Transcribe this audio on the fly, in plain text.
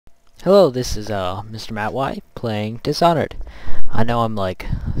Hello, this is Mr. Matt Y playing Dishonored. I know I'm like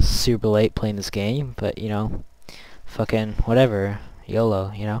super late playing this game, but you know, fucking whatever,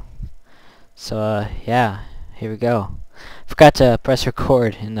 YOLO, you know. So yeah, here we go. Forgot to press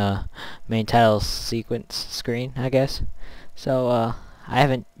record in the main title sequence screen, I guess. So I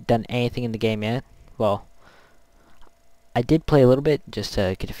haven't done anything in the game yet. Well, I did play a little bit just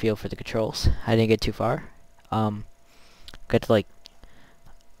to get a feel for the controls. I didn't get too far. Got to like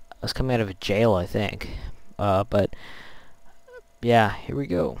I was coming out of a jail, I think. But yeah, here we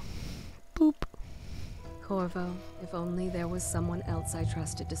go. Boop. Corvo, if only there was someone else I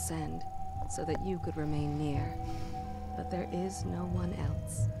trusted to send, so that you could remain near. But there is no one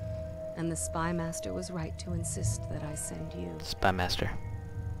else. And the Spy Master was right to insist that I send you. Spy Master.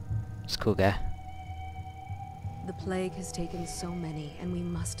 It's a cool guy. The plague has taken so many, and we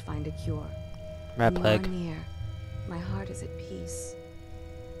must find a cure. Rat When plague. you are near, my heart is at peace.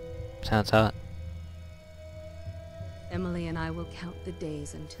 Sounds hot. Emily and I will count the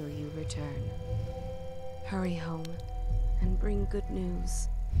days until you return. Hurry home, and bring good news.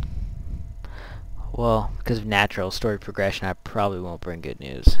 Well, because of natural story progression, I probably won't bring good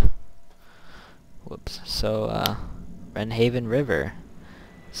news. Whoops. So, Renhaven River.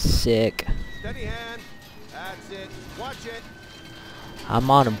 Sick. Steady hand. That's it. Watch it.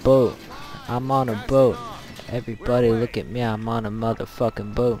 I'm on a boat. I'm on a boat. Everybody look at me, I'm on a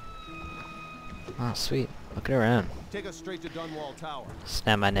motherfucking boat. Oh, sweet. Looking around. Take us straight to Dunwall Tower.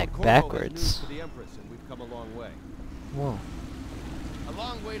 Snap my neck Corvo has news backwards. for the Empress, and we've come a long way. Whoa. A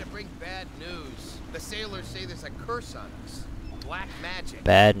long way to bring bad news. The sailors say there's a curse on us. Black magic.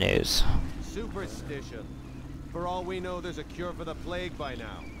 Bad news. Superstition. For all we know, there's a cure for the plague by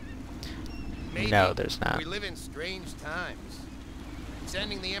now. Maybe. No, there's not. We live in strange times.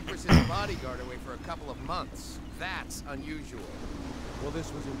 Sending the Empress's bodyguard away for a couple of months. That's unusual. Well, this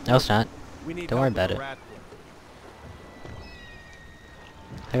was important. No, it's not. We need Don't worry help with about the it. rat plague.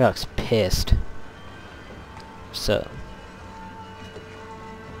 That guy looks pissed. So,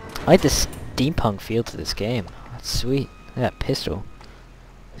 I like the steampunk feel to this game. That's sweet. Look at that pistol.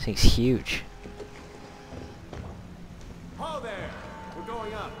 This thing's huge. Ho there! We're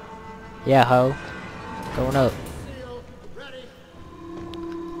going up. Yeah, ho. Going up.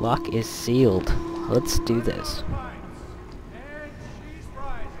 Lock is sealed. Let's do this.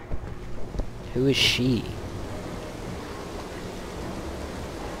 Who is she?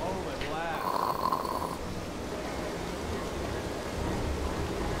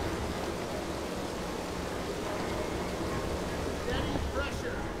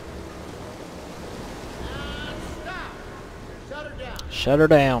 Shut her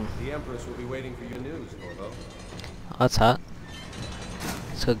down. The Empress will be waiting for your news, Corvo. Oh, that's hot.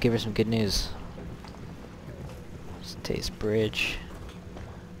 Let's go give her some good news. Taste Bridge.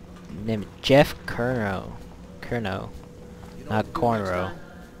 Name it Jeff Curno. Not Cornrow.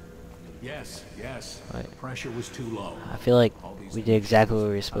 Yes, yes. Right. The pressure was too low. I feel like we did exactly what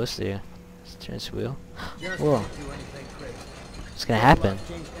we were supposed to do. Let's turn this wheel. Whoa. What's gonna happen?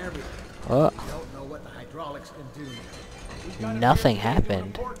 Oh. Nothing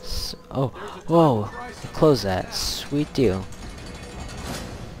happened. Oh. Whoa. Close that. Sweet deal.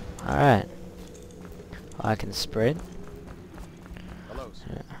 Alright. Oh, I can sprint. Hello,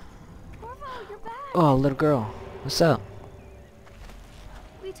 sir. Corvo, you're back! Oh, little girl. What's up?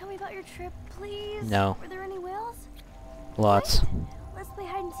 Will you tell me about your trip, please? No. Were there any whales? Lots. What? Let's play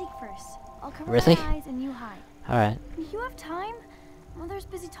hide and seek first. I'll cover Really? my eyes and you hide. Alright. You have time? Mother's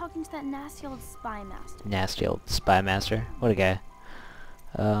busy talking to that nasty old spy master. Nasty old spy master. What a guy.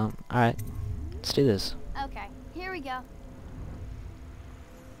 Alright. Let's do this. Okay, here we go.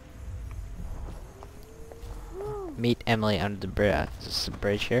 Meet Emily under the bridge. Is this a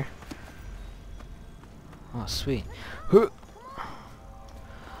bridge here? Oh, sweet.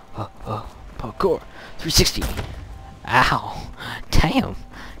 Parkour. 360. Ow. Damn.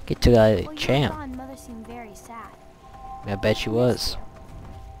 Get to the While you were champ. gone, Mother seemed very sad. I bet she was.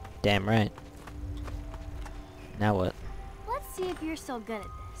 Damn right. Now what? Let's see if you're still good at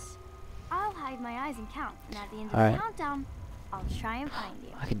this. I'll hide my eyes and count, and at the end of Alright. the countdown, I'll try and find you.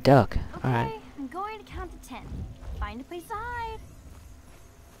 I could duck. Okay, Alright. I'm going to count to 10. Find a place to hide.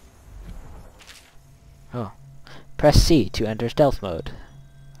 Oh. Press C to enter stealth mode.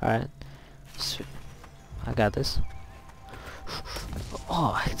 Alright. Sweet. I got this.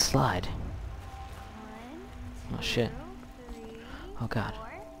 Oh, I can slide. 1, Oh shit. 2, 3, Oh god. 4,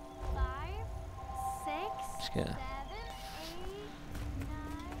 5, 6, Just gonna 7, 8, 9.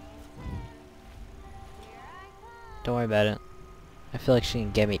 Here I come. Don't worry about it. I feel like she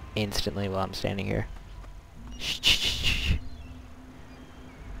can get me instantly while I'm standing here. Shh, shh, shh, shh.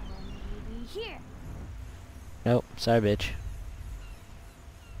 here. Nope. Sorry, bitch.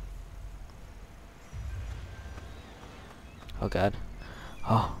 Oh god.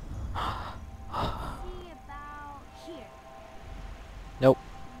 Oh. See about here. Nope.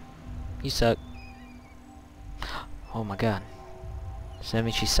 You suck. Oh my god. Does that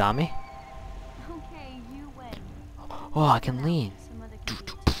mean she saw me? Okay, you win. Oh, I can lean. Some other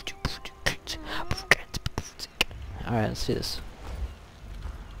Alright, let's do this.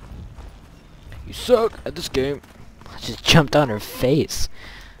 You suck at this game. I just jumped on her face.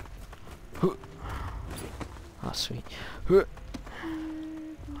 Oh, sweet. Oh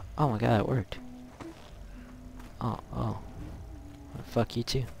my god, it worked. Oh. Fuck you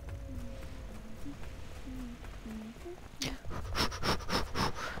too.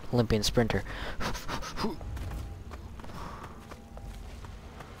 Olympian sprinter.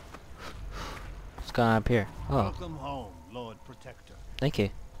 What's going on up here? Oh, Welcome home, Lord Protector. thank you.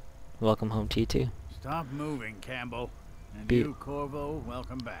 Welcome home to you too. Stop moving, Campbell. And Be- you, Corvo,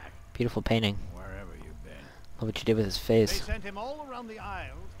 welcome back, Beautiful painting. wherever you've been. Love what you did with his They face. sent him all around the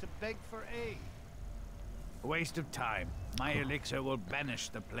Isles to beg for aid. A waste of time. My elixir will banish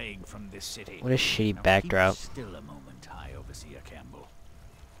the plague from this city. What a shitty Now backdrop. keep still a moment, High Overseer Campbell.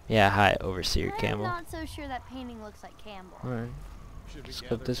 Yeah, hi, Overseer I'm Campbell. not so sure that painting looks like Campbell. Alright, Should we let's go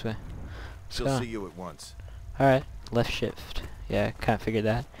gather? up this way. She'll go. see you at once. Alright, left shift. Yeah, kinda figured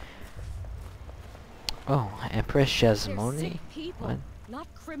that. Oh, Empress They're Jasmine. sick people, What? not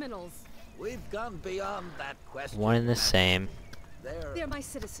criminals. We've gone beyond that question. One and the same. They're my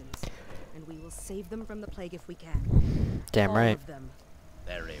citizens, and we will save them from the plague if we can. Damn All right. of them.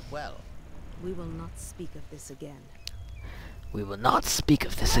 Very well. We will not speak of this again. We will not speak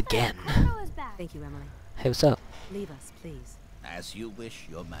of this again. Corvo is back. Thank you, Emily. Hey, what's up? Leave us, please. As you wish,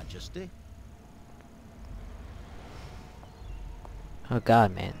 Your Majesty. Oh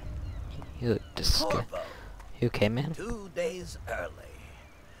god, man. You look disgusting. Corvo, You okay, man? 2 days early.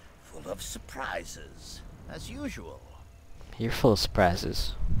 Full of surprises, as usual. You're full of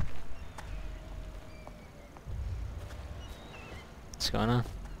surprises. What's going on?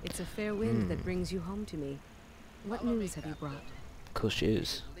 It's a fair wind that brings you home to me. What news have you brought? Cool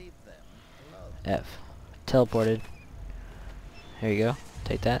shoes. Leave them alone. F. Teleported. Here you go.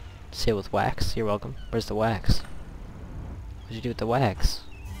 Take that. Seal with wax. You're welcome. Where's the wax? What'd you do with the wax?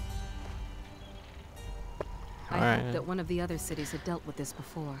 I Alright. hoped that one of the other cities had dealt with this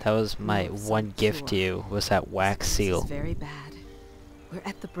before. That was my No, one some gift to cure. you, was that wax This seal. is very bad. We're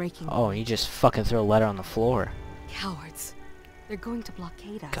at the breaking Oh, and you just fucking throw a letter on the floor. Cowards. They're going to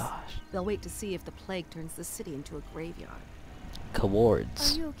blockade us. Gosh. They'll wait to see if the plague turns the city into a graveyard.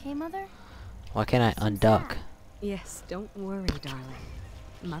 Cowards. Are you okay, Mother? Why can't I Seems unduck? sad. Yes, don't worry, darling.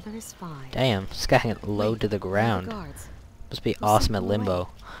 Mother is fine. Damn, this guy can low to the Where are ground. guards? Must be We'll awesome send at them away. limbo.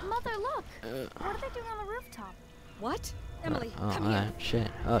 Mother, look! What are they doing on the rooftop? What? Emily, Oh, come here. alright,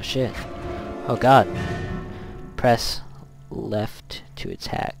 shit. Oh, shit. Oh, God. Press left to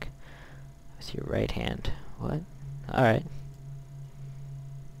attack with your right hand. What? Alright.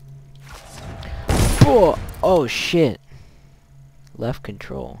 Oh, oh, shit. Left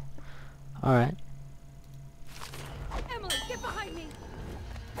control. Alright. Emily, get behind me!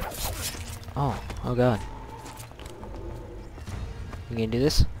 Oh, oh, God. You gonna do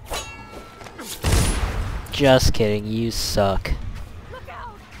this? Just kidding, you suck. Look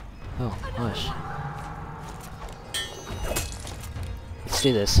out! Oh, hush. Let's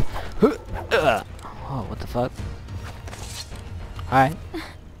do this. Oh, what the fuck? Alright.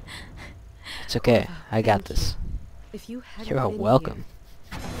 It's okay. I got Thank you. this. If you hadn't You're been welcome.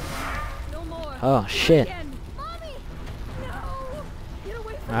 here- No more. Oh, shit. Again. Mommy! No! Get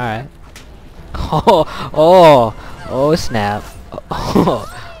away from Alright. Oh, snap.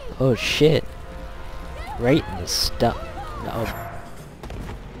 Oh, shit. Right in the stuff. No.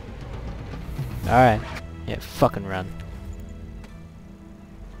 Alright. Yeah, fucking run.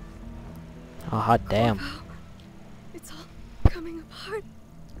 Oh, hot damn. Corvo. It's all coming apart.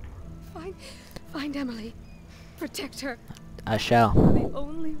 Find Emily. Protect her. I shall. You're the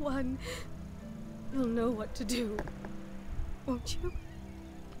only one who'll know what to do. Won't you?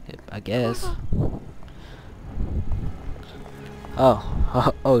 I guess.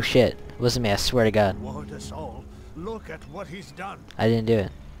 Oh, shit. It wasn't me, I swear to God. Ward us all. Look at what he's done. I didn't do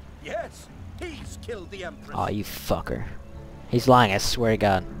it. Yes, he's killed the Empress. Aw, you fucker. He's lying, I swear to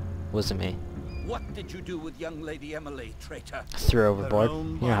God. Wasn't me. What did you do with young Lady Emily, traitor? Threw her overboard. Their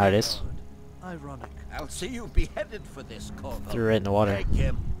own You know how it is. bodyguard. Ironic. I'll see you beheaded for this, Corvo. Threw her in the water. Beg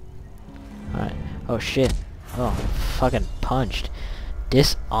him. Alright. Oh, shit. Oh, fucking punched.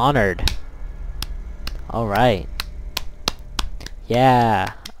 Dishonored. Alright.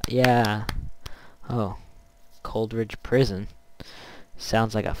 Yeah. Yeah. Oh, Coldridge Prison.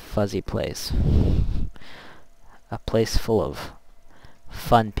 Sounds like a fuzzy place. A place full of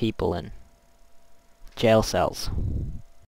fun people and jail cells.